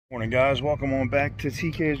Morning guys, welcome on back to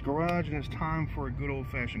TK's Garage, and it's time for a good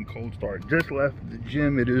old-fashioned cold start. Just left the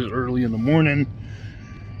gym. It is early in the morning.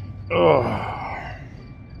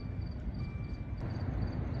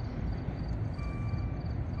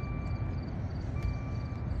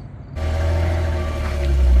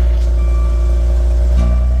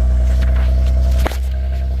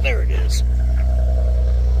 There it is.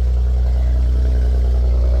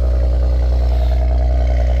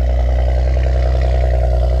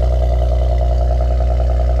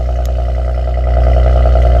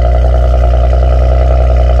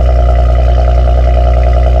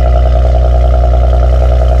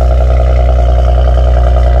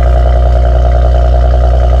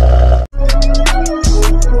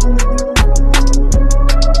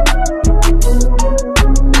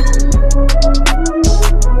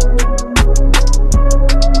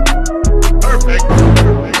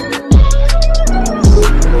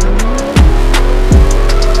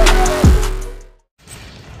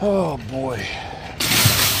 Oh boy,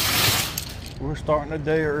 we're starting the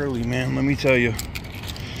day early, man. Let me tell you,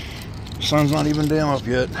 the sun's not even damn up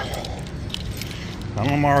yet.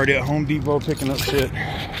 I'm already at Home Depot picking up shit.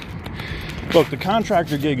 Look, the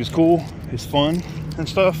contractor gig is cool, it's fun and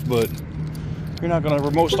stuff, but you're not gonna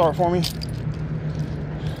remote start for me?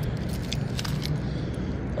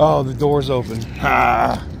 Oh, the door's open.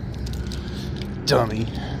 Ah, dummy.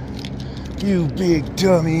 You big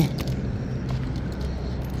dummy.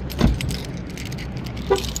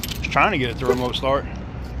 Trying to get it to remote start.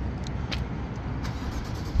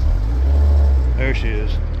 There she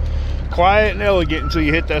is. Quiet and elegant until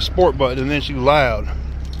you hit that sport button, and then she's loud.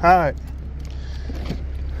 Alright.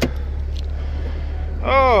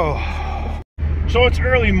 Oh. So it's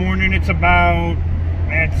early morning. It's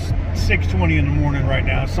 6:20 in the morning right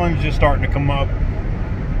now. Sun's just starting to come up.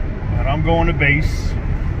 And I'm going to base.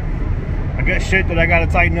 I got shit that I gotta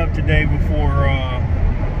tighten up today before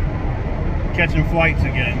catching flights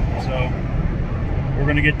again, so we're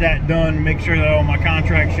gonna get that done, make sure that all my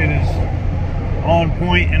contract shit is on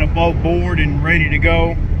point and above board and ready to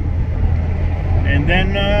go, and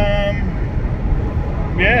then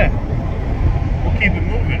yeah, we'll keep it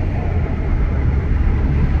moving.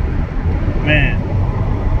 Man,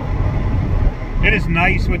 it is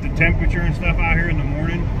nice with the temperature and stuff out here in the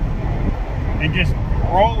morning, and just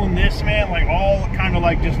rolling this, man, like all kind of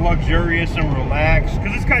like just luxurious and relaxed,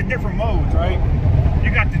 because it's got different modes, right?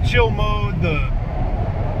 You got the chill mode,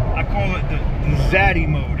 I call it the zaddy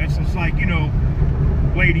mode. It's just like, you know,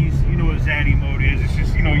 ladies, you know what zaddy mode is. It's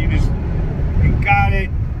just, you know, you got it,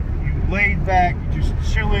 you laid back, you just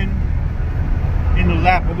chilling in the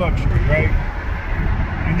lap of luxury, right?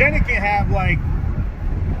 And then it can have, like,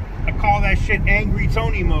 I call that shit Angry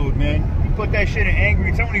Tony mode, man. You put that shit in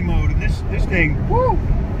Angry Tony mode, and this thing, woo,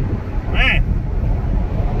 man.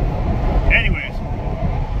 Anyways,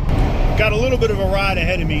 got a little bit of a ride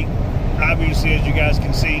ahead of me, obviously, as you guys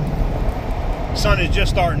can see. Sun is just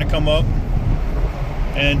starting to come up,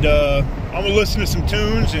 and I'm gonna listen to some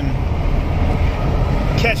tunes and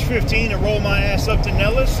catch 15 and roll my ass up to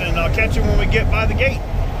Nellis, and I'll catch it when we get by the gate.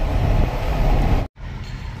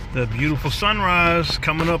 The beautiful sunrise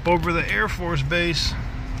coming up over the Air Force Base.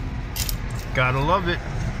 Gotta love it.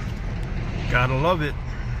 Gotta love it.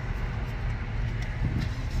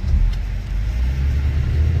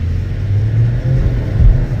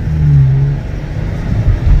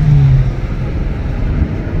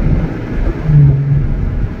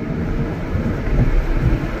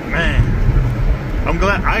 Man, I'm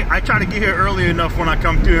glad I try to get here early enough when I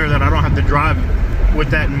come through here that I don't have to drive with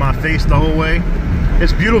that in my face the whole way.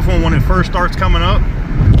 It's beautiful when it first starts coming up,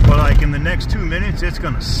 but like in the next 2 minutes, it's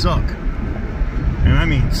gonna suck. And I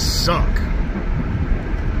mean suck.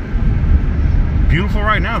 Beautiful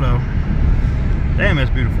right now though. Damn,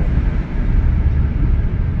 that's beautiful.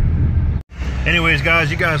 Anyways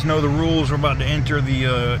guys, you guys know the rules. We're about to enter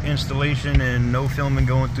the installation, and no filming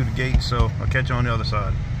going through the gate, so I'll catch you on the other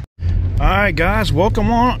side. Alright guys,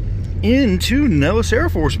 welcome on into Nellis Air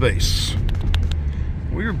Force Base.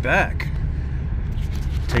 We're back.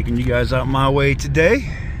 Taking you guys out my way today.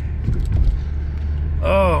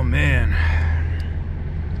 Oh man.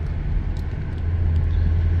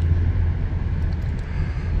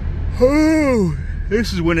 Oh,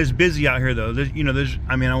 this is when it's busy out here though. You know,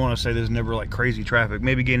 I mean, I want to say there's never like crazy traffic,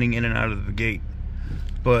 maybe getting in and out of the gate,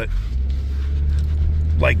 but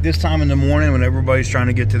like this time in the morning when everybody's trying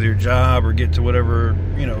to get to their job or get to whatever,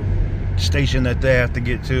 you know, station that they have to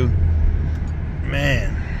get to,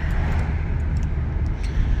 man.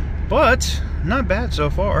 But not bad so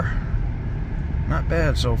far. Not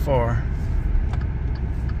bad so far.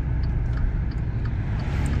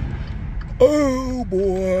 Oh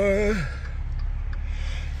boy.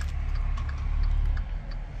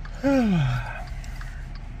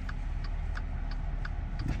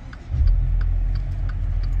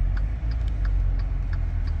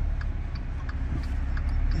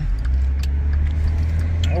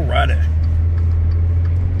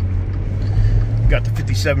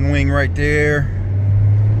 737 wing right there.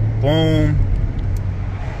 Boom.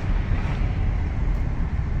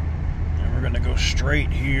 And we're gonna go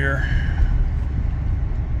straight here.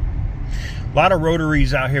 A lot of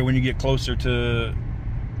rotaries out here when you get closer to,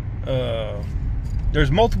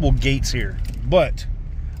 there's multiple gates here, but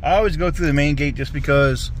I always go through the main gate just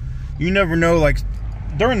because you never know, like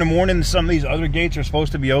during the morning some of these other gates are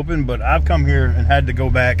supposed to be open, but I've come here and had to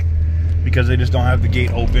go back because they just don't have the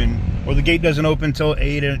gate open, or the gate doesn't open until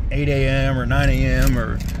 8 a.m. or 9 a.m.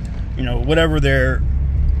 or, you know, whatever their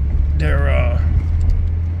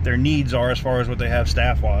needs are as far as what they have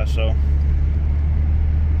staff wise. So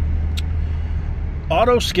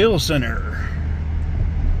Auto Skill Center.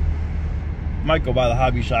 Might go by the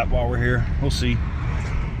hobby shop while we're here. We'll see.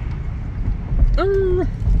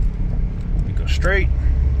 We go straight.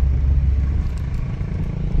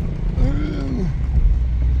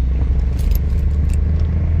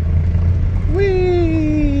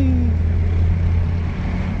 Whee!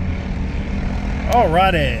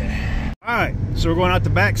 Alrighty. Alright, so we're going out the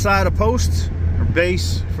back side of post, or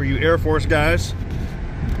base for you Air Force guys.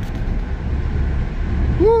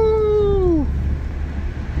 Woo!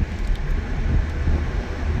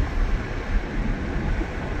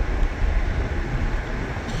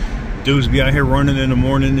 Dudes be out here running in the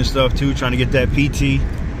morning and stuff too, trying to get that PT,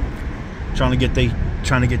 trying to get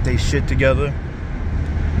they shit together.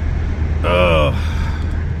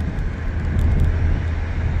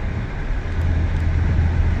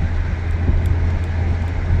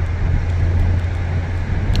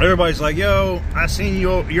 Everybody's like, yo, I seen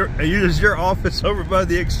your office over by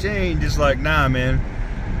the exchange. It's like, nah, man.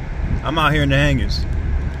 I'm out here in the hangars.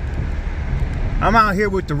 I'm out here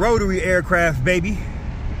with the rotary aircraft, baby.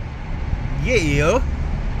 Yeah.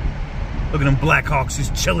 Look at them Blackhawks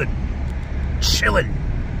just chilling. Chilling.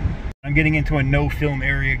 I'm getting into a no film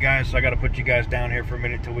area, guys, so I gotta put you guys down here for a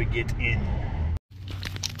minute till we get in.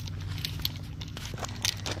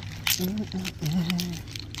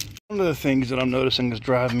 One of the things that I'm noticing is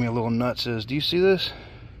driving me a little nuts is, do you see this?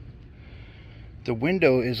 The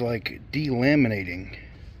window is like delaminating.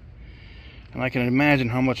 And I can imagine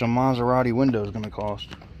how much a Maserati window is gonna cost.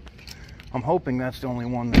 I'm hoping that's the only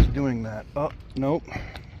one that's doing that. Oh, nope.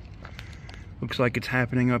 Looks like it's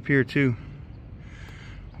happening up here too.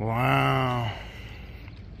 Wow.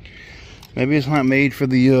 Maybe it's not made for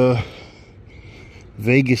the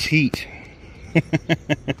Vegas heat.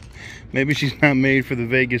 Maybe she's not made for the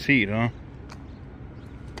Vegas heat, huh?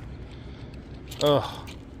 Ugh.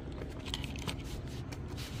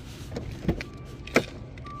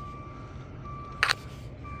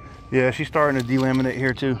 Yeah, she's starting to delaminate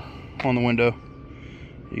here too on the window.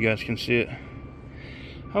 You guys can see it.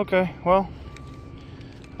 Okay, well,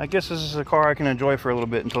 I guess this is a car I can enjoy for a little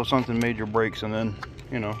bit until something major breaks, and then,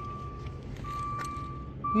 you know.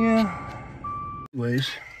 Yeah. Anyways,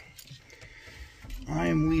 I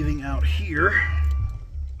am leaving out here.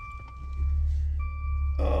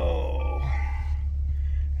 Oh.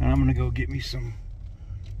 And I'm gonna go get me some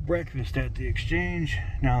breakfast at the exchange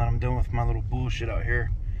now that I'm done with my little bullshit out here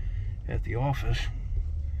at the office.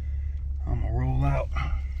 I'm gonna roll out.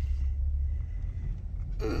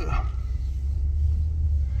 Ugh.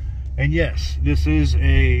 And yes, this is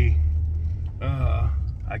a I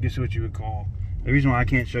guess what you would call, the reason why I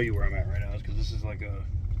can't show you where I'm at right now is because this is like a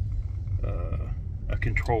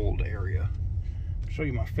controlled area. I'll show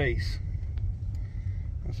you my face.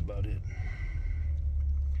 That's about it.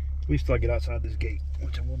 At least till I get outside this gate,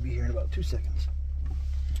 which I will be here in about 2 seconds.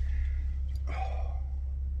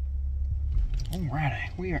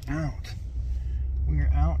 Alrighty, we are out. We are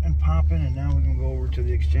out and popping, and now we're gonna go over to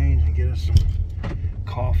the exchange and get us some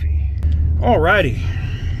coffee. Alrighty.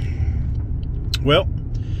 Well,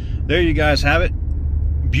 there you guys have it.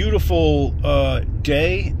 Beautiful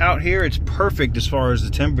day out here. It's perfect as far as the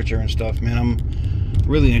temperature and stuff, man. I'm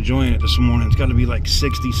really enjoying it this morning. It's got to be like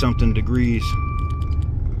 60 something degrees.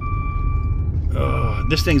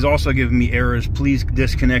 This thing's also giving me errors. Please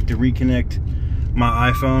disconnect and reconnect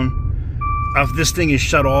my iPhone. If this thing is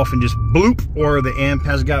shut off and just bloop, or the amp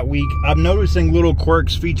has got weak, I'm noticing little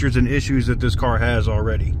quirks, features, and issues that this car has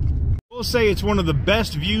already. We'll say it's one of the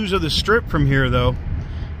best views of the strip from here, though.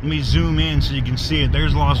 Let me zoom in so you can see it.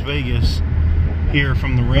 There's Las Vegas here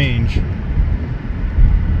from the range.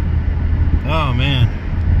 Oh man,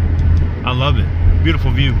 I love it.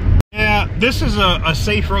 Beautiful view. Yeah, this is a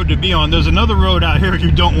safe road to be on. There's another road out here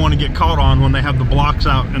you don't want to get caught on when they have the blocks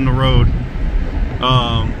out in the road.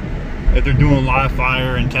 If they're doing live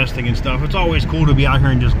fire and testing and stuff, it's always cool to be out here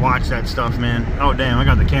and just watch that stuff, man. Oh damn, I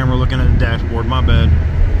got the camera looking at the dashboard, my bad.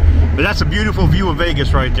 But that's a beautiful view of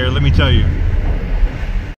Vegas right there, let me tell you.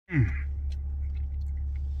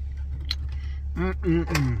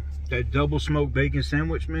 That double smoked bacon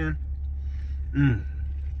sandwich, man.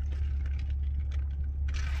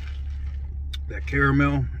 That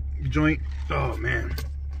caramel joint. Oh, man.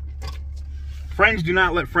 Friends do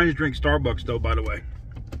not let friends drink Starbucks, though, by the way.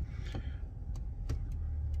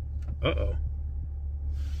 Uh-oh.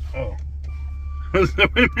 Oh. Wait a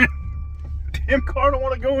minute. Damn car don't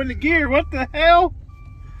want to go into gear. What the hell?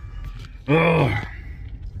 Oh.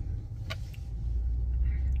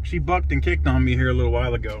 She bucked and kicked on me here a little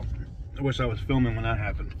while ago. I wish I was filming when that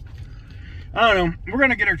happened. I don't know. We're going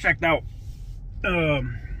to get her checked out.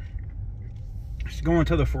 She's going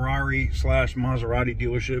to the Ferrari / Maserati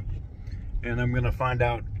dealership. And I'm going to find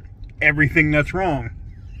out everything that's wrong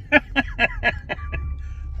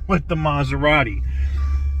with the Maserati.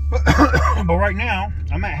 But right now,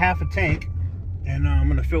 I'm at half a tank. And I'm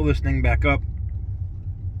going to fill this thing back up.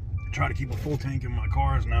 Try to keep a full tank in my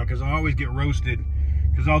cars now, because I always get roasted.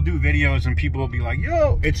 Because I'll do videos and people will be like,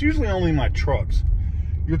 yo, it's usually only my trucks.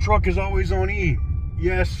 Your truck is always on E.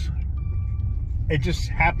 Yes. It just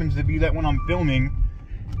happens to be that when I'm filming,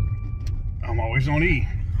 I'm always on E.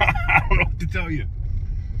 I don't know what to tell you.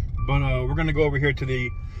 But we're going to go over here to the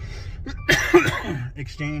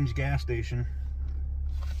Exchange gas station.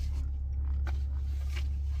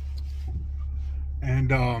 And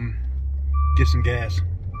get some gas.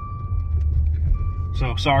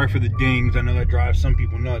 So sorry for the dings. I know that drives some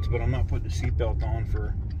people nuts, but I'm not putting the seatbelt on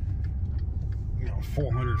for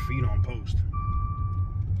 400 feet on post.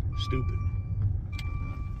 Stupid.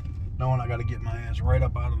 Knowing I got to get my ass right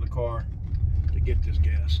up out of the car to get this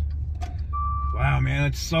gas. Wow, man,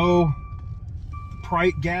 it's so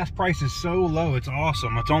gas price is so low. It's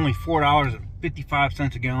awesome. It's only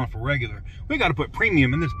 $4.55 a gallon for regular. We got to put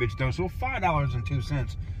premium in this bitch though, so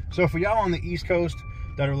 $5.02. So for y'all on the East Coast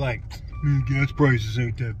that are like, man, gas prices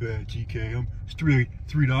ain't that bad, TK. It's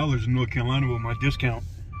 $3 in North Carolina with my discount.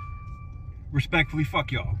 Respectfully,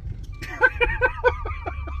 fuck y'all.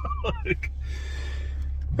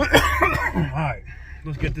 Alright,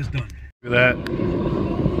 let's get this done. Look at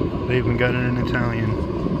that. They even got it in Italian.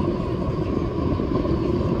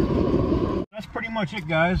 That's pretty much it,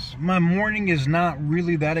 guys. My morning is not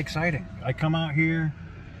really that exciting. I come out here,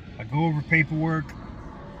 I go over paperwork,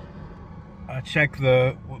 I check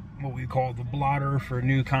the what we call the blotter for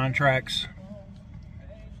new contracts.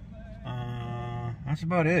 That's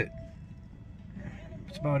about it.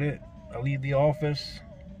 That's about it. I leave the office,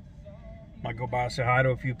 might go by, say hi to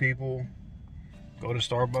a few people, go to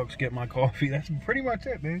Starbucks, get my coffee. That's pretty much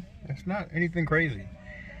it, man. That's not anything crazy.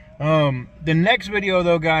 The next video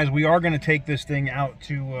though, guys, we are going to take this thing out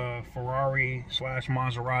to Ferrari /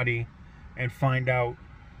 Maserati and find out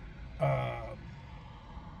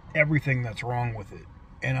everything that's wrong with it.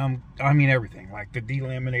 And I mean everything, like the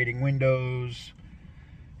delaminating windows,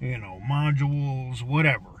 modules,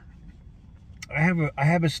 whatever. I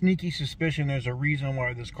have a sneaky suspicion there's a reason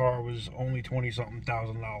why this car was only $20-something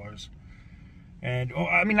thousand. And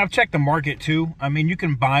I mean, I've checked the market too. I mean, you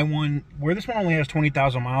can buy one where this one only has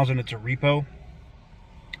 20,000 miles and it's a repo.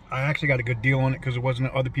 I actually got a good deal on it because there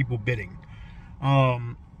wasn't other people bidding.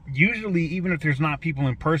 Usually, even if there's not people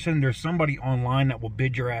in person, there's somebody online that will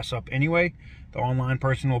bid your ass up anyway. The online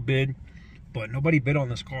person will bid, but nobody bid on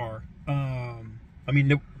this car. I mean,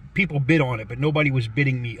 the people bid on it, but nobody was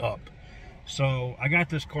bidding me up. So I got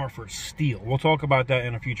this car for steal. We'll talk about that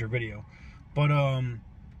in a future video. But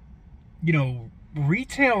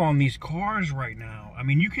retail on these cars right now, I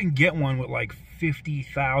mean, you can get one with like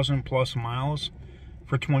 50,000 plus miles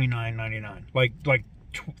for $29.99. Like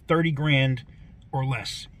 30 grand or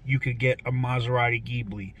less, you could get a Maserati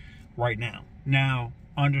Ghibli right now. Now,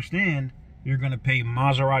 understand, you're going to pay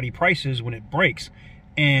Maserati prices when it breaks.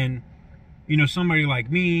 And, somebody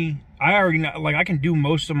like me, I already know, like, I can do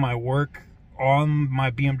most of my work on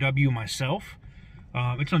my BMW myself.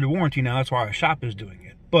 It's under warranty now. That's why our shop is doing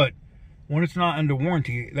it. But when it's not under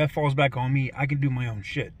warranty, that falls back on me. I can do my own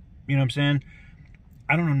shit. You know what I'm saying?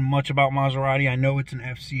 I don't know much about Maserati. I know it's an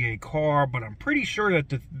FCA car, but I'm pretty sure that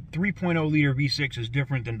the 3.0 liter V6 is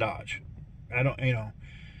different than Dodge. I don't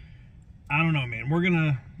know, man. We're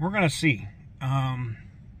gonna see.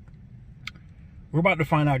 We're about to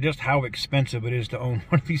find out just how expensive it is to own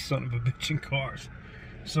one of these son of a bitchin' cars.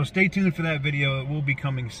 So stay tuned for that video. It will be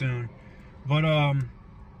coming soon. But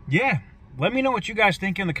yeah, let me know what you guys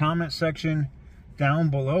think in the comment section down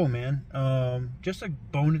below, man. Just a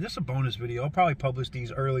bonus video. I'll probably publish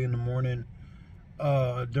these early in the morning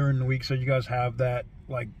during the week, so you guys have that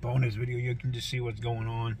like bonus video. You can just see what's going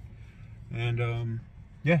on. And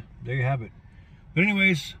yeah, there you have it. But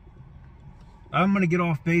anyways, I'm gonna get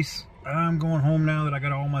off base. I'm going home now that I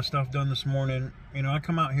got all my stuff done this morning. You know, I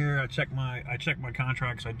come out here, I check my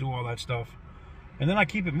contracts, I do all that stuff, and then I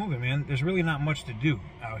keep it moving, man. There's really not much to do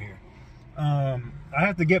out here. I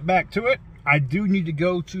have to get back to it. I do need to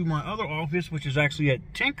go to my other office, which is actually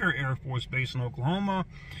at Tinker Air Force Base in Oklahoma.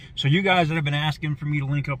 So you guys that have been asking for me to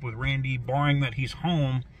link up with Randy, barring that he's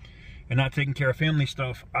home and not taking care of family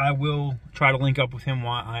stuff, I will try to link up with him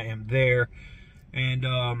while I am there.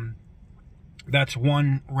 And that's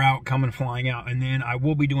one route flying out. And then I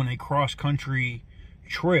will be doing a cross-country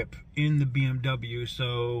trip in the BMW,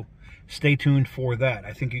 so stay tuned for that.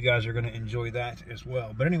 I think you guys are going to enjoy that as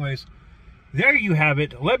well. But anyways, there you have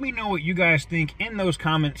it. Let me know what you guys think in those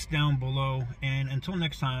comments down below. And until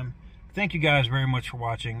next time, thank you guys very much for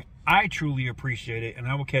watching. I truly appreciate it, and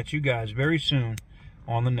I will catch you guys very soon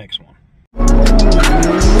on the next one.